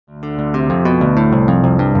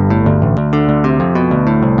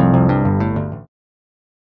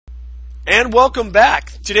And welcome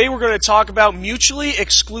back. Today we're going to talk about mutually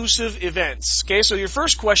exclusive events. Okay, so your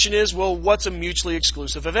first question is, well, what's a mutually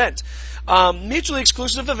exclusive event? Mutually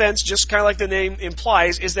exclusive events, just kind of like the name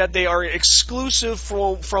implies, is that they are exclusive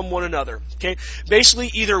from one another. Okay, basically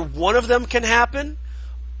either one of them can happen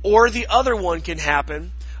or the other one can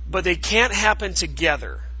happen, but they can't happen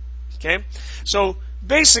together. Okay, so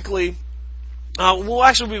basically,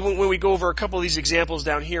 when we go over a couple of these examples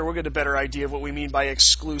down here, we'll get a better idea of what we mean by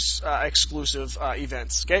exclusive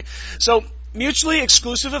events. Okay, so mutually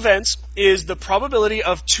exclusive events is the probability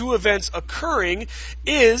of two events occurring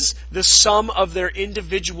is the sum of their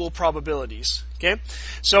individual probabilities. Okay,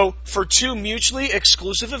 so for two mutually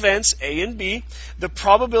exclusive events, A and B, the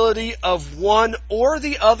probability of one or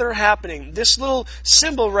the other happening, this little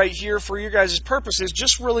symbol right here for your guys' purposes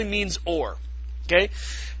just really means or. Okay.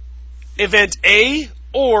 Event A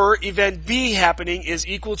or event B happening is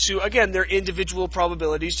equal to, again, their individual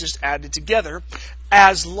probabilities just added together,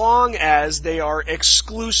 as long as they are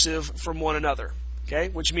exclusive from one another. Okay,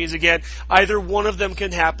 which means, again, either one of them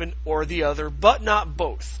can happen or the other, but not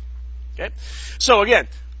both. Okay, so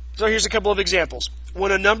here's a couple of examples.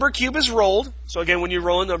 When a number cube is rolled, so again, when you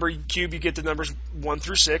roll a number cube, you get the numbers 1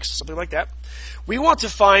 through 6, something like that. We want to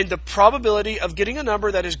find the probability of getting a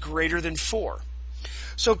number that is greater than 4.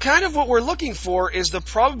 So kind of what we're looking for is the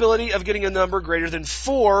probability of getting a number greater than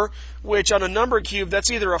 4, which on a number cube,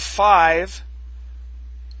 that's either a 5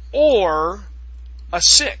 or a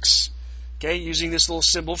 6. Okay, using this little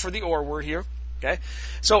symbol for the or word here. Okay,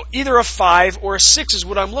 so either a 5 or a 6 is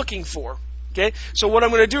what I'm looking for. Okay, so what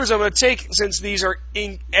I'm going to do is I'm going to take, since these are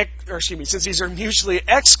mutually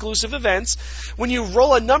exclusive events, when you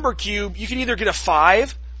roll a number cube, you can either get a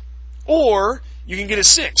 5 or you can get a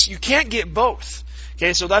 6. You can't get both.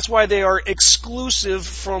 Okay, so that's why they are exclusive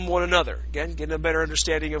from one another. Again, getting a better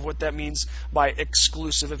understanding of what that means by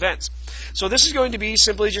exclusive events. So this is going to be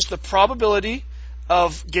simply just the probability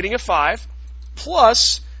of getting a 5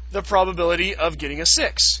 plus the probability of getting a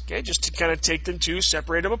 6. Okay, just to kind of take them two,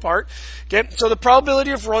 separate them apart. Okay, so the probability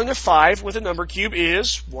of rolling a 5 with a number cube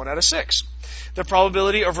is 1 out of 6. The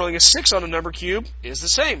probability of rolling a 6 on a number cube is the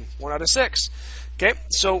same, 1 out of 6. Okay,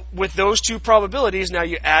 so with those two probabilities, now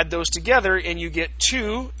you add those together and you get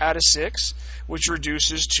 2 out of 6, which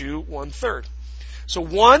reduces to 1/3. So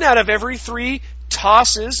 1 out of every 3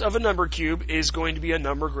 tosses of a number cube is going to be a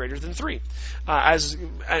number greater than 3.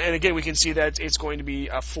 And again, we can see that it's going to be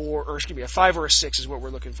a 5 or a 6 is what we're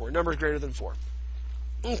looking for. Numbers greater than 4.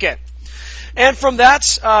 Okay, and from that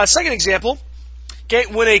second example, okay,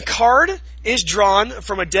 when a card is drawn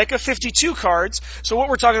from a deck of 52 cards. So what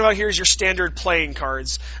we're talking about here is your standard playing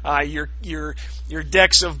cards, your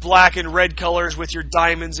decks of black and red colors with your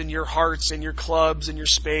diamonds and your hearts and your clubs and your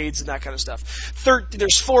spades and that kind of stuff.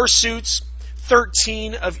 There's 4 suits,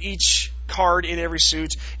 13 of each card in every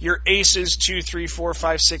suit. Your aces, 2, 3, 4,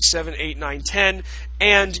 5, 6, 7, 8, 9, 10,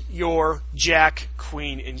 and your jack,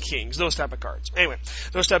 queen, and kings. Those type of cards. Anyway,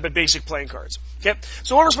 those type of basic playing cards. Okay,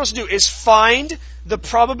 so what we're supposed to do is find the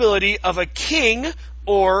probability of a king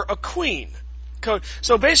or a queen.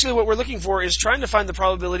 So basically what we're looking for is trying to find the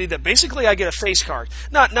probability that basically I get a face card.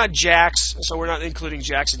 Not jacks, so we're not including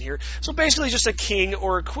jacks in here. So basically just a king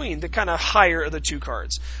or a queen, the kind of higher of the two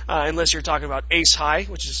cards. Unless you're talking about ace high,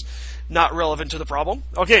 which is not relevant to the problem.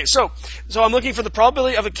 Okay, so I'm looking for the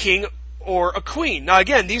probability of a king or a queen. Now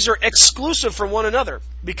again, these are exclusive from one another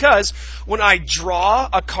because when I draw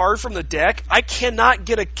a card from the deck, I cannot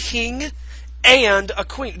get a king and a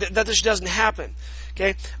queen. That just doesn't happen.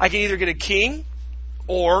 Okay, I can either get a king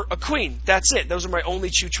or a queen. That's it. Those are my only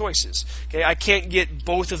two choices. Okay, I can't get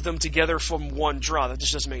both of them together from one draw. That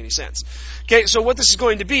just doesn't make any sense. Okay, so what this is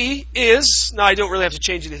going to be is, now I don't really have to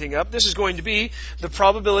change anything up. This is going to be the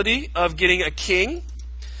probability of getting a king,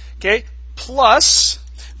 okay, plus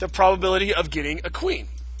the probability of getting a queen.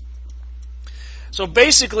 So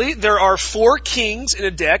basically, there are 4 kings in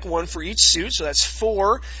a deck, 1 for each suit, so that's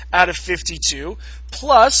 4 out of 52.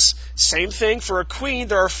 Plus, same thing for a queen,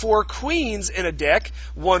 there are 4 queens in a deck,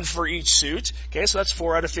 1 for each suit. Okay, so that's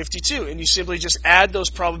 4 out of 52. And you simply just add those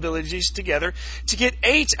probabilities together to get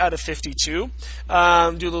 8 out of 52. Do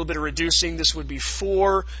a little bit of reducing. This would be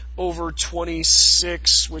 4 over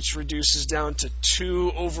 26, which reduces down to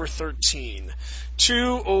 2 over 13.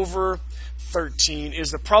 2 over 13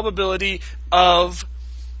 is the probability of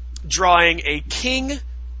drawing a king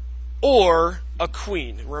or a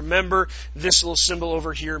queen. Remember, this little symbol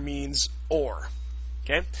over here means or.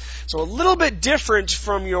 Okay, so a little bit different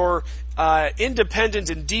from your independent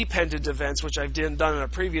and dependent events, which I've done in a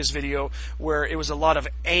previous video, where it was a lot of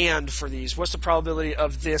and for these. What's the probability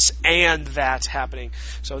of this and that happening?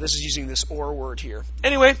 So this is using this or word here.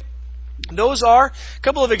 Anyway, Those are a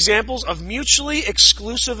couple of examples of mutually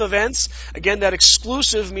exclusive events. Again, that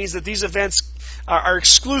exclusive means that these events are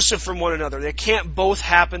exclusive from one another. They can't both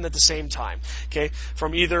happen at the same time. Okay,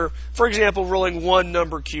 from either, for example, rolling one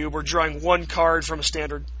number cube or drawing one card from a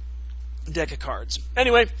standard deck of cards.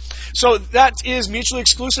 Anyway, so that is mutually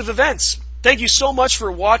exclusive events. Thank you so much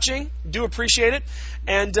for watching. Do appreciate it,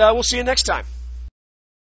 and we'll see you next time.